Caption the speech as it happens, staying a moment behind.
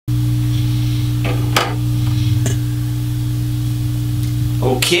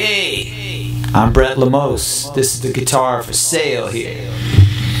Okay, I'm Brett Lemos. This is the guitar for sale here.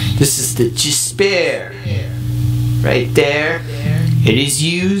 This is the Gispert. Right there. It is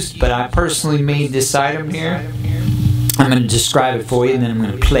used, but I personally made this item here. I'm going to describe it for you and then I'm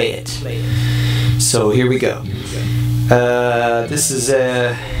going to play it. So here we go. This is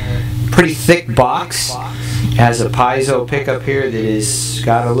a pretty thick box. It has a piezo pickup here that is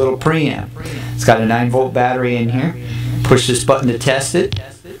got a little preamp. It's got a 9-volt battery in here. Push this button to test it.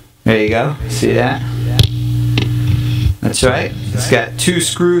 There you go. See that? That's right. It's got 2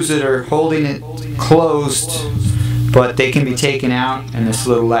 screws that are holding it closed, but they can be taken out and this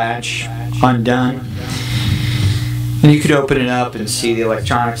little latch undone. And you could open it up and see the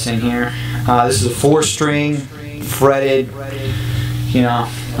electronics in here. This is a 4-string, fretted, you know,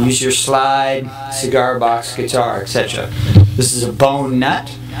 use your slide, cigar box, guitar, etc. This is a bone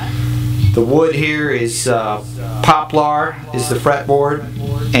nut. The wood here is poplar, is the fretboard,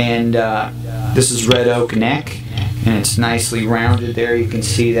 and this is red oak neck, and it's nicely rounded there. You can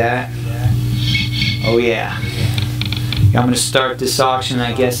see that. Oh yeah. I'm going to start this auction,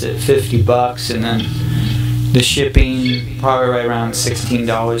 I guess, at 50 bucks, and then the shipping probably right around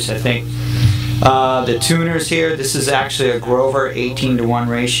 $16, I think. The tuners here, this is actually a Grover 18:1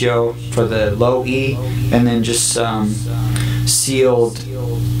 ratio for the low E, and then just sealed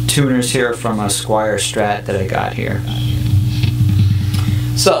tuners here from a Squire Strat that I got here.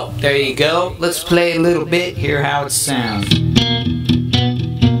 So there you go. Let's play a little bit, hear how it sounds.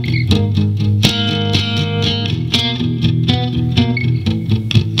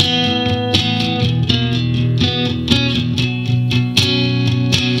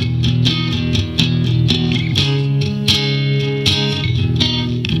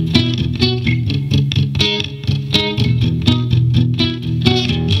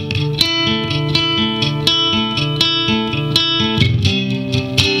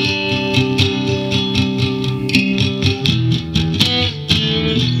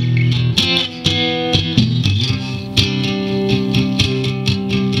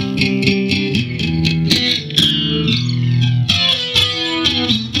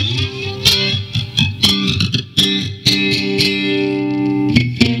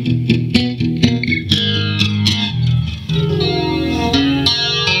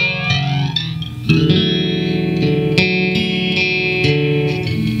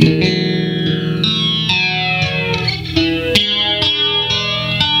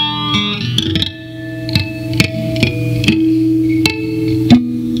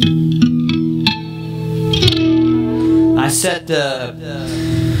 Set the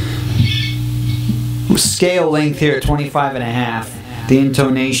scale length here at 25.5. The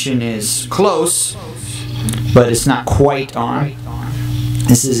intonation is close, but it's not quite on.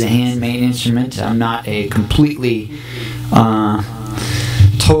 This is a handmade instrument. I'm not a completely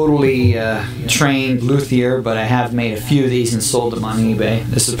totally trained luthier, but I have made a few of these and sold them on eBay.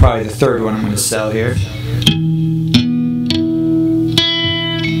 This is probably the 3rd one I'm going to sell here.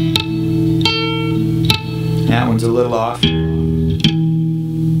 That one's a little off. But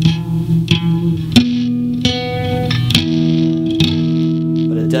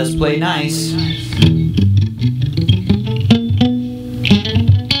it does play nice.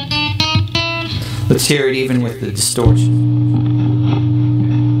 Let's hear it even with the distortion.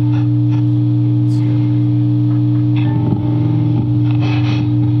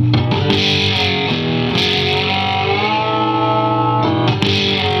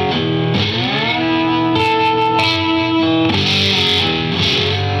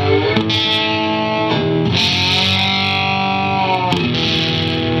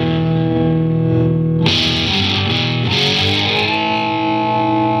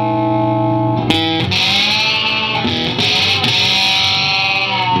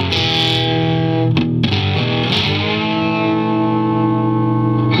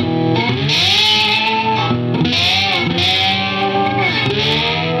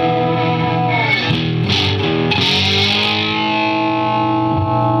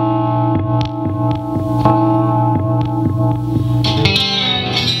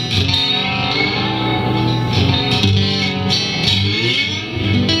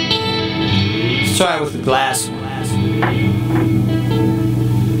 Try with the glass one.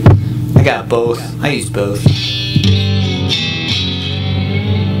 I got both. I use both.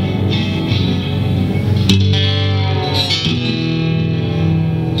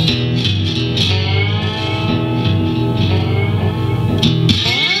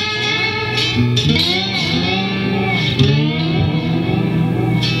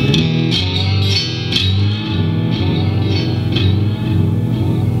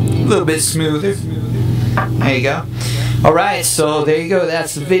 A little bit smoother. There you go. Alright, so there you go.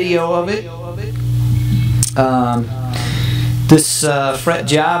 That's the video of it. This fret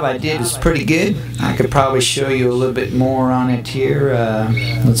job I did is pretty good. I could probably show you a little bit more on it here.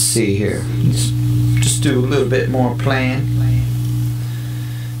 Let's see here. Just do a little bit more playing.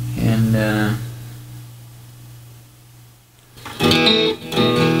 And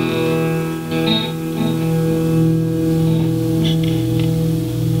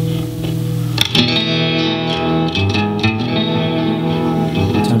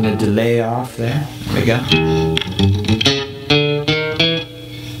turn the delay off there. There we go.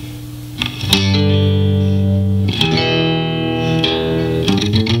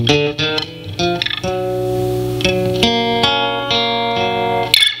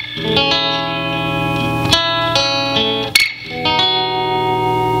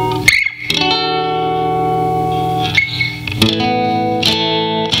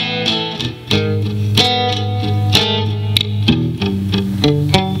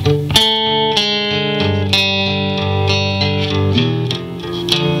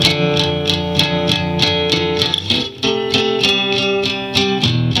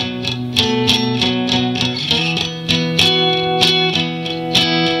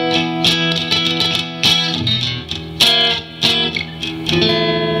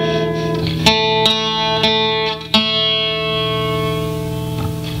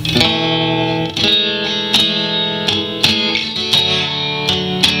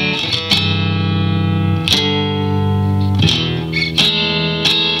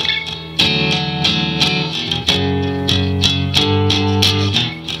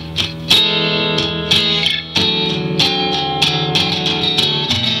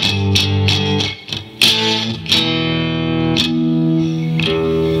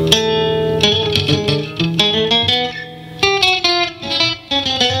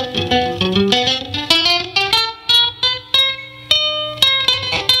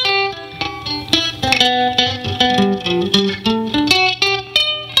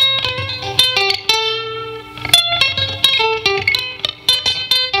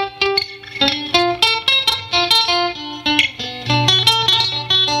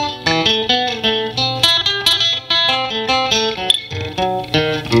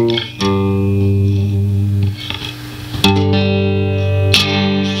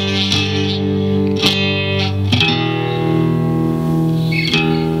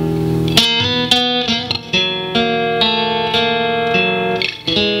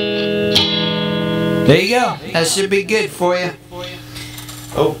 There you go. That should be good for you.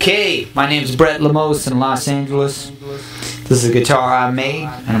 Okay, my name's Brett Lemos in Los Angeles. This is a guitar I made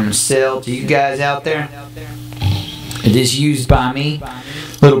and I'm going to sell to you guys out there. It is used by me a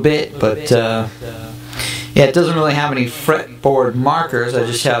little bit, but yeah, it doesn't really have any fretboard markers. I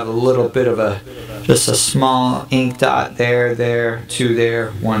just have a little bit of just a small ink dot there, there, 2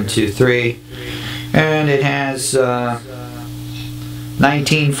 there, 1, 2, 3. And it has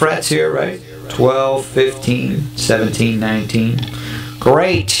 19 frets here, right? 12, 15, 17, 19.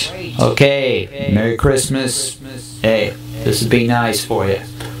 Great. Okay. Merry Christmas. Hey, this would be nice for you.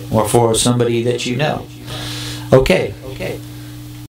 Or for somebody that you know. Okay.